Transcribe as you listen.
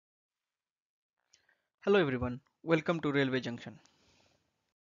Hello everyone, welcome to Railway Junction.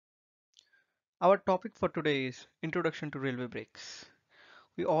 Our topic for today is Introduction to Railway Brakes.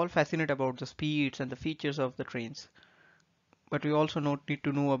 We all fascinate about the speeds and the features of the trains, but we also need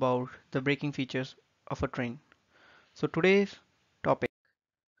to know about the braking features of a train. So today's topic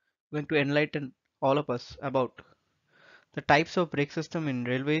is going to enlighten all of us about the types of brake system in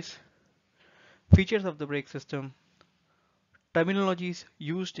railways, features of the brake system, terminologies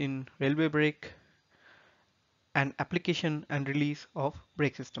used in railway brake, and application and release of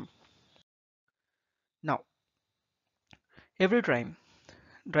brake system. Now, every time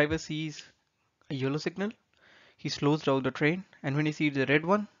driver sees a yellow signal, he slows down the train, and when he sees the red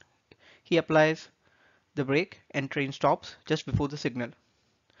one, he applies the brake and train stops just before the signal.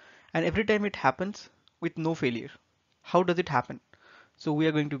 And every time it happens with no failure. How does it happen? So we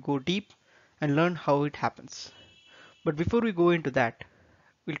are going to go deep and learn how it happens. But before we go into that,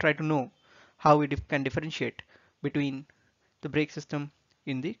 we'll try to know how we can differentiate between the brake system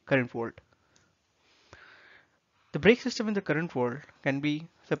in the current world. The brake system in the current world can be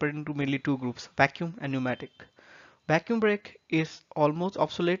separated into mainly two groups, vacuum and pneumatic. Vacuum brake is almost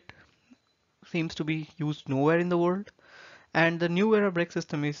obsolete, seems to be used nowhere in the world, and the new era brake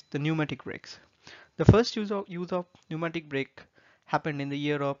system is the pneumatic brakes. The first use of pneumatic brake happened in the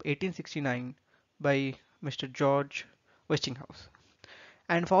year of 1869 by Mr. George Westinghouse.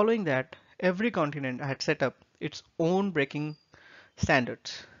 And following that, every continent had set up its own braking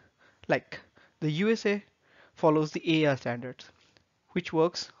standards. Like the USA follows the AR standards, which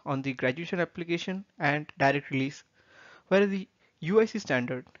works on the graduation application and direct release, whereas the UIC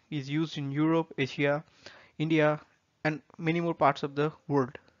standard is used in Europe, Asia, India, and many more parts of the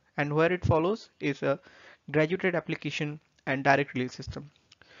world. And where it follows is a graduated application and direct release system.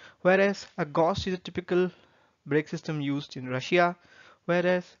 Whereas a GOST is a typical brake system used in Russia,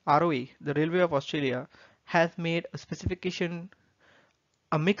 whereas ROA, the Railway of Australia, has made a specification,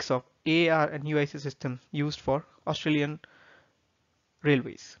 a mix of AAR and UIC system used for Australian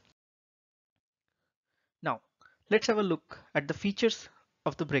railways. Now, let's have a look at the features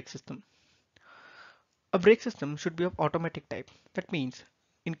of the brake system. A brake system should be of automatic type. That means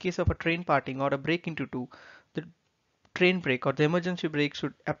in case of a train parting or a break into two, the train brake or the emergency brake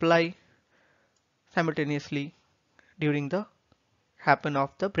should apply simultaneously during the happen of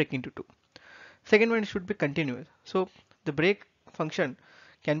the break into two. Second one should be continuous. So the brake function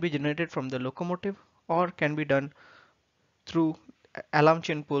can be generated from the locomotive or can be done through alarm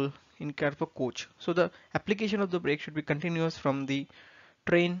chain pull in case of a coach. So the application of the brake should be continuous from the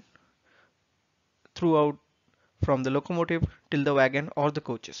train throughout from the locomotive till the wagon or the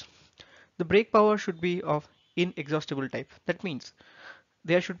coaches. The brake power should be of inexhaustible type. That means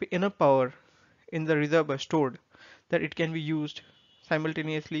there should be enough power in the reservoir stored that it can be used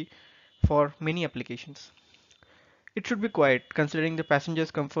simultaneously for many applications. It should be quiet considering the passenger's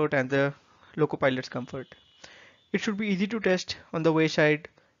comfort and the loco pilot's comfort. It should be easy to test on the wayside,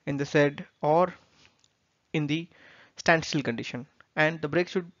 in the shed, or in the standstill condition. And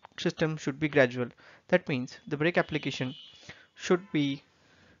the system should be gradual. That means the brake application should be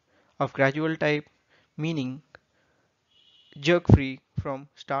of gradual type, meaning jerk free from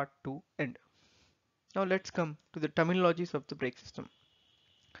start to end. Now let's come to the terminologies of the brake system.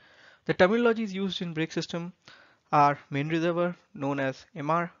 The terminologies used in brake system are main reservoir known as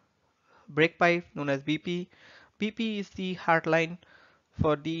MR, brake pipe known as BP. BP is the heart line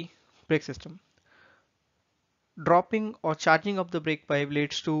for the brake system. Dropping or charging of the brake pipe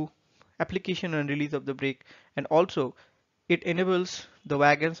leads to application and release of the brake, and also it enables the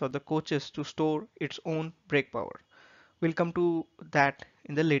wagons or the coaches to store its own brake power. We'll come to that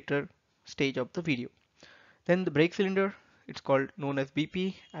in the later stage of the video. Then the brake cylinder, it's called known as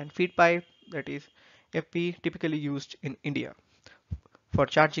BP, and feed pipe, that is FP, typically used in India for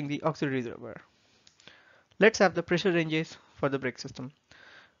charging the auxiliary reservoir. Let's have the pressure ranges for the brake system.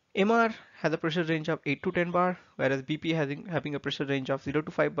 MR has a pressure range of 8 to 10 bar, whereas BP having a pressure range of 0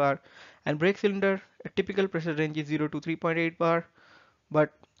 to 5 bar, and brake cylinder, a typical pressure range is 0 to 3.8 bar,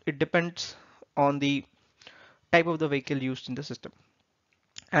 but it depends on the type of the vehicle used in the system.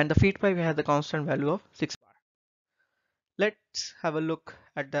 And the feed pipe has a constant value of 6 bar. Let's have a look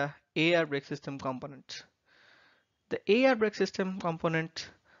at the AR brake system components. The AR brake system components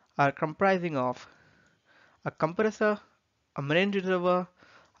are comprising of a compressor, a main reservoir,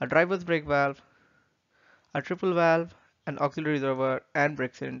 a driver's brake valve, a triple valve, an auxiliary reservoir, and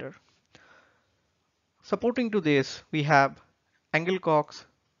brake cylinder. Supporting to this, we have angle cocks,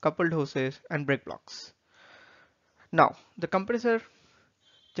 coupled hoses, and brake blocks. Now, the compressor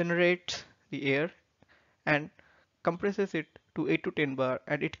generates the air and compresses it to 8 to 10 bar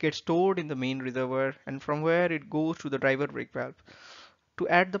and it gets stored in the main reservoir, and from where it goes to the driver brake valve. To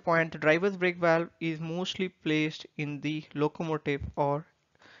add the point, the driver's brake valve is mostly placed in the locomotive or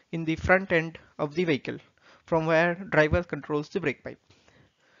in the front end of the vehicle, from where driver controls the brake pipe.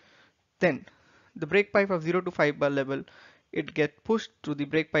 Then the brake pipe of 0 to 5 bar level, it gets pushed to the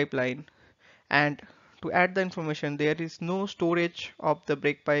brake pipe line, and to add the information, there is no storage of the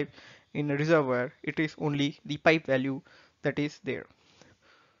brake pipe in a reservoir, it is only the pipe value that is there.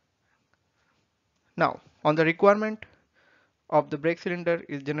 Now on the requirement of the brake cylinder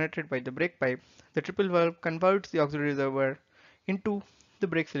is generated by the brake pipe, the triple valve converts the auxiliary reservoir into the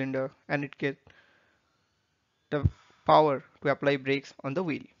brake cylinder and it gets the power to apply brakes on the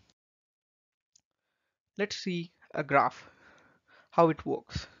wheel. Let's see a graph how it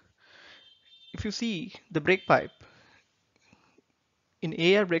works. If you see the brake pipe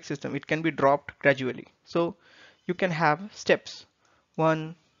in AR brake system, it can be dropped gradually. So you can have steps,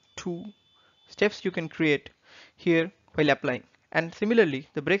 1, 2 steps you can create here while applying. And similarly,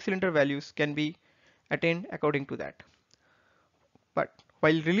 the brake cylinder values can be attained according to that. But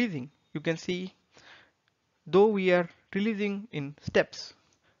while releasing, you can see though we are releasing in steps,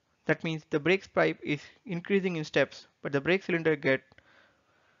 that means the brake pipe is increasing in steps, but the brake cylinder get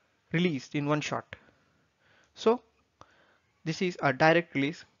released in one shot. So this is a direct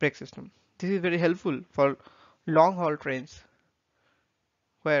release brake system. This is very helpful for long haul trains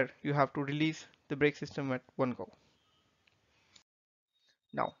where you have to release the brake system at one go.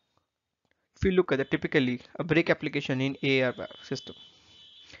 Now, if you look at the typically a brake application in AR valve system.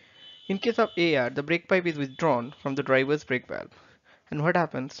 In case of AR, the brake pipe is withdrawn from the driver's brake valve. And what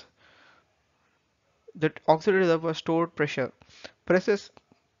happens? The auxiliary reservoir stored pressure presses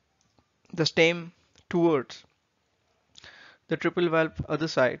the stem towards the triple valve other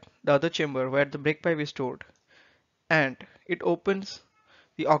side, the other chamber where the brake pipe is stored, and it opens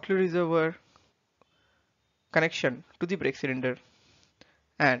the auxiliary reservoir connection to the brake cylinder,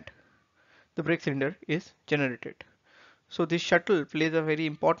 and the brake cylinder is generated. So this shuttle plays a very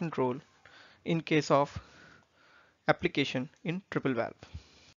important role in case of application in triple valve.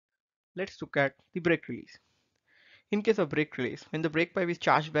 Let's look at the brake release. In case of brake release, when the brake pipe is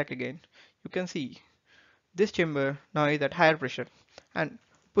charged back again, you can see this chamber now is at higher pressure and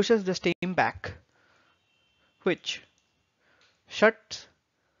pushes the stem back, which shuts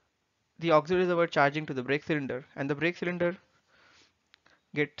the auxiliary reservoir charging to the brake cylinder, and the brake cylinder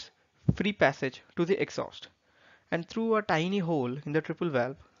gets free passage to the exhaust. And through a tiny hole in the triple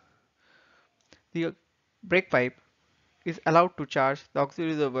valve, the brake pipe is allowed to charge the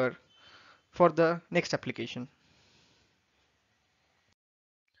auxiliary reservoir for the next application.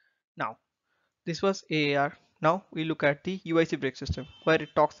 Now, this was AAR. Now we look at the UIC brake system, where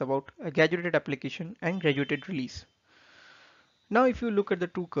it talks about a graduated application and graduated release. Now if you look at the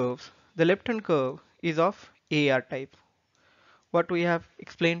two curves, the left hand curve is of AAR type, what we have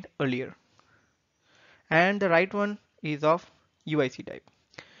explained earlier, and the right one is of UIC type.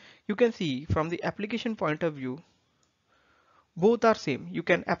 You can see from the application point of view, both are same. You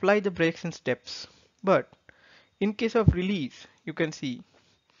can apply the brakes in steps, but in case of release, you can see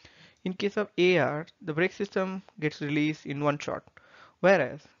in case of AR, the brake system gets released in one shot,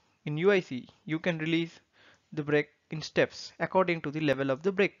 whereas in UIC, you can release the brake in steps according to the level of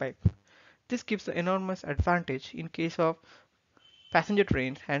the brake pipe. This gives an enormous advantage in case of passenger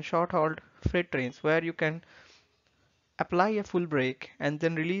trains and short-haul freight trains, where you can apply a full brake and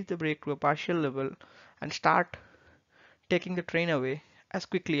then release the brake to a partial level and start taking the train away as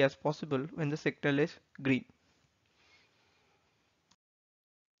quickly as possible when the signal is green.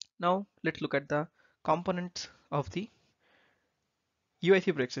 Now let's look at the components of the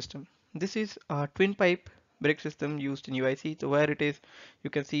UIC brake system. This is a twin pipe brake system used in UIC. So where it is, you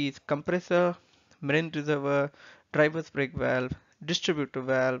can see it's compressor, marine reservoir, driver's brake valve, distributor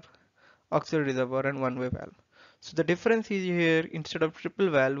valve, auxiliary reservoir, and one-way valve. So the difference is here, instead of triple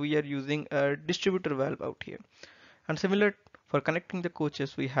valve, we are using a distributor valve out here. And similar for connecting the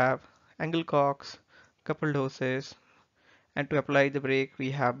coaches, we have angle cocks, coupled hoses, and to apply the brake,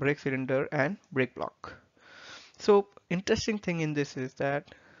 we have brake cylinder and brake block. So interesting thing in this is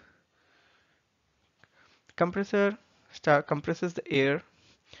that compressor compresses the air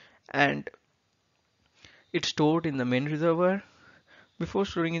and it's stored in the main reservoir. Before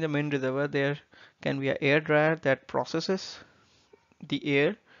storing in the main reservoir, there can be an air dryer that processes the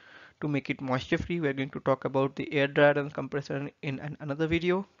air to make it moisture free. We're going to talk about the air dryer and compressor in another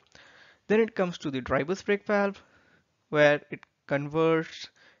video. Then it comes to the driver's brake valve, where it converts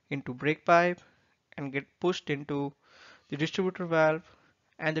into brake pipe and get pushed into the distributor valve,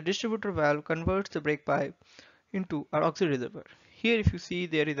 and the distributor valve converts the brake pipe into our auxiliary reservoir. Here if you see,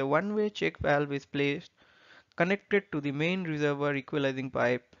 there is a one-way check valve is placed connected to the main reservoir equalizing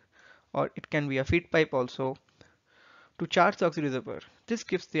pipe, or it can be a feed pipe also, to charge the auxiliary reservoir. This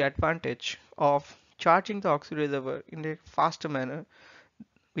gives the advantage of charging the auxiliary reservoir in a faster manner,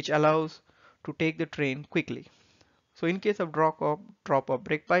 which allows to take the train quickly. So in case of drop of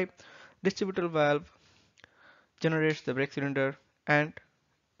brake pipe, distributor valve generates the brake cylinder, and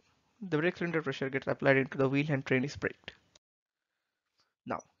the brake cylinder pressure gets applied into the wheel and train is braked.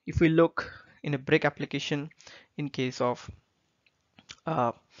 Now, if we look in a brake application, in case of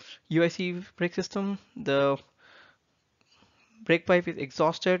uh, UIC brake system, the brake pipe is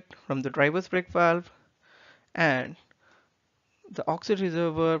exhausted from the driver's brake valve, and the auxiliary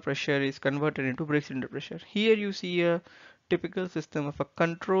reservoir pressure is converted into brake cylinder pressure. Here you see a typical system of a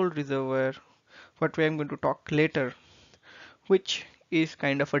controlled reservoir, what we are going to talk later, which is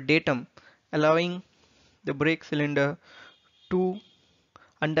kind of a datum, allowing the brake cylinder to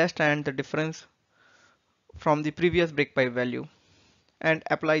understand the difference from the previous brake pipe value and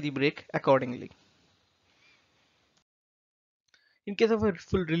apply the brake accordingly. In case of a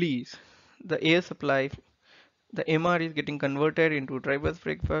full release, the air supply, the MR is getting converted into driver's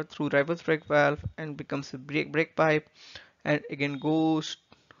brake valve through driver's brake valve and becomes a brake pipe, and again goes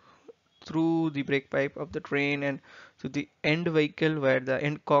through the brake pipe of the train and to the end vehicle where the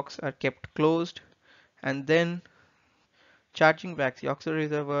end cocks are kept closed, and then charging back the auxiliary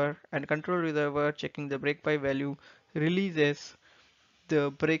reservoir and control reservoir checking the brake pipe value releases the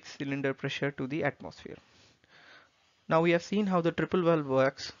brake cylinder pressure to the atmosphere. Now we have seen how the triple valve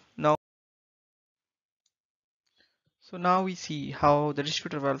works. Now we see how the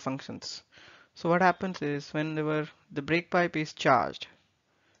distributor valve functions. So what happens is whenever the brake pipe is charged,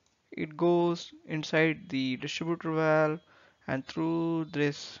 it goes inside the distributor valve, and through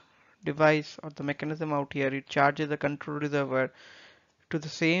this device or the mechanism out here, it charges the control reservoir to the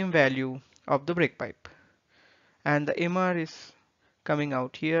same value of the brake pipe. And the MR is coming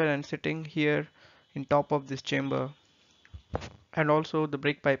out here and sitting here in top of this chamber, and also the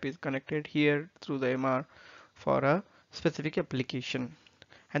brake pipe is connected here through the MR for a specific application,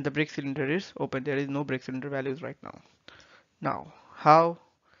 and the brake cylinder is open. There is no brake cylinder values right now. Now how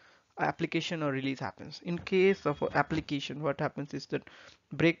application or release happens. In case of application, what happens is that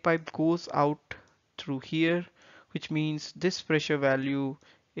brake pipe goes out through here, which means this pressure value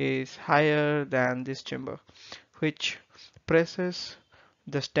is higher than this chamber, which presses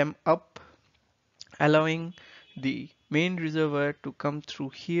the stem up, allowing the main reservoir to come through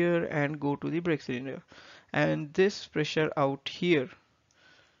here and go to the brake cylinder. And this pressure out here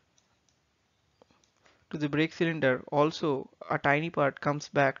to the brake cylinder, also a tiny part comes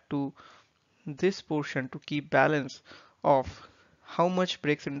back to this portion to keep balance of how much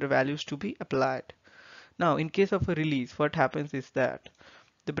brake cylinder values to be applied. Now in case of a release, what happens is that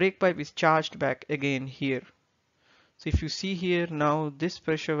the brake pipe is charged back again here. So if you see here, now this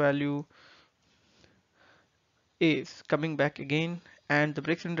pressure value is coming back again, and the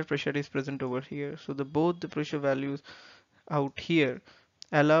brake cylinder pressure is present over here. So both the pressure values out here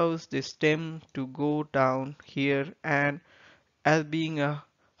allows the stem to go down here, and as being a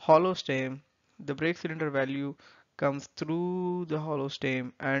hollow stem, the brake cylinder value comes through the hollow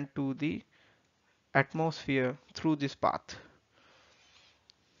stem and to the atmosphere through this path.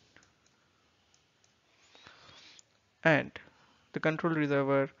 And the control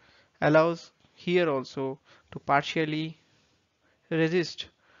reservoir allows here also to partially resist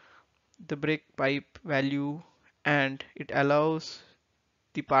the brake pipe value, and it allows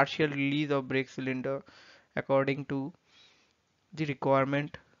the partial release of brake cylinder according to the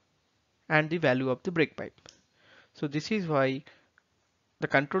requirement and the value of the brake pipe. So this is why the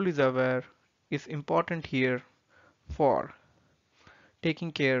control reservoir is important here for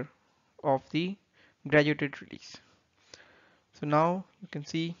taking care of the graduated release. So now you can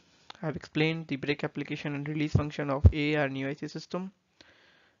see I've explained the brake application and release function of AAR and UIC system,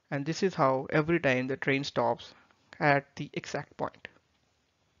 and this is how every time the train stops at the exact point.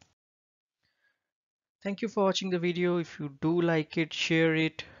 Thank you for watching the video. If you do like it, share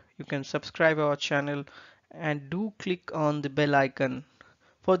it. You can subscribe our channel and do click on the bell icon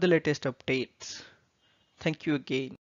for the latest updates. Thank you again.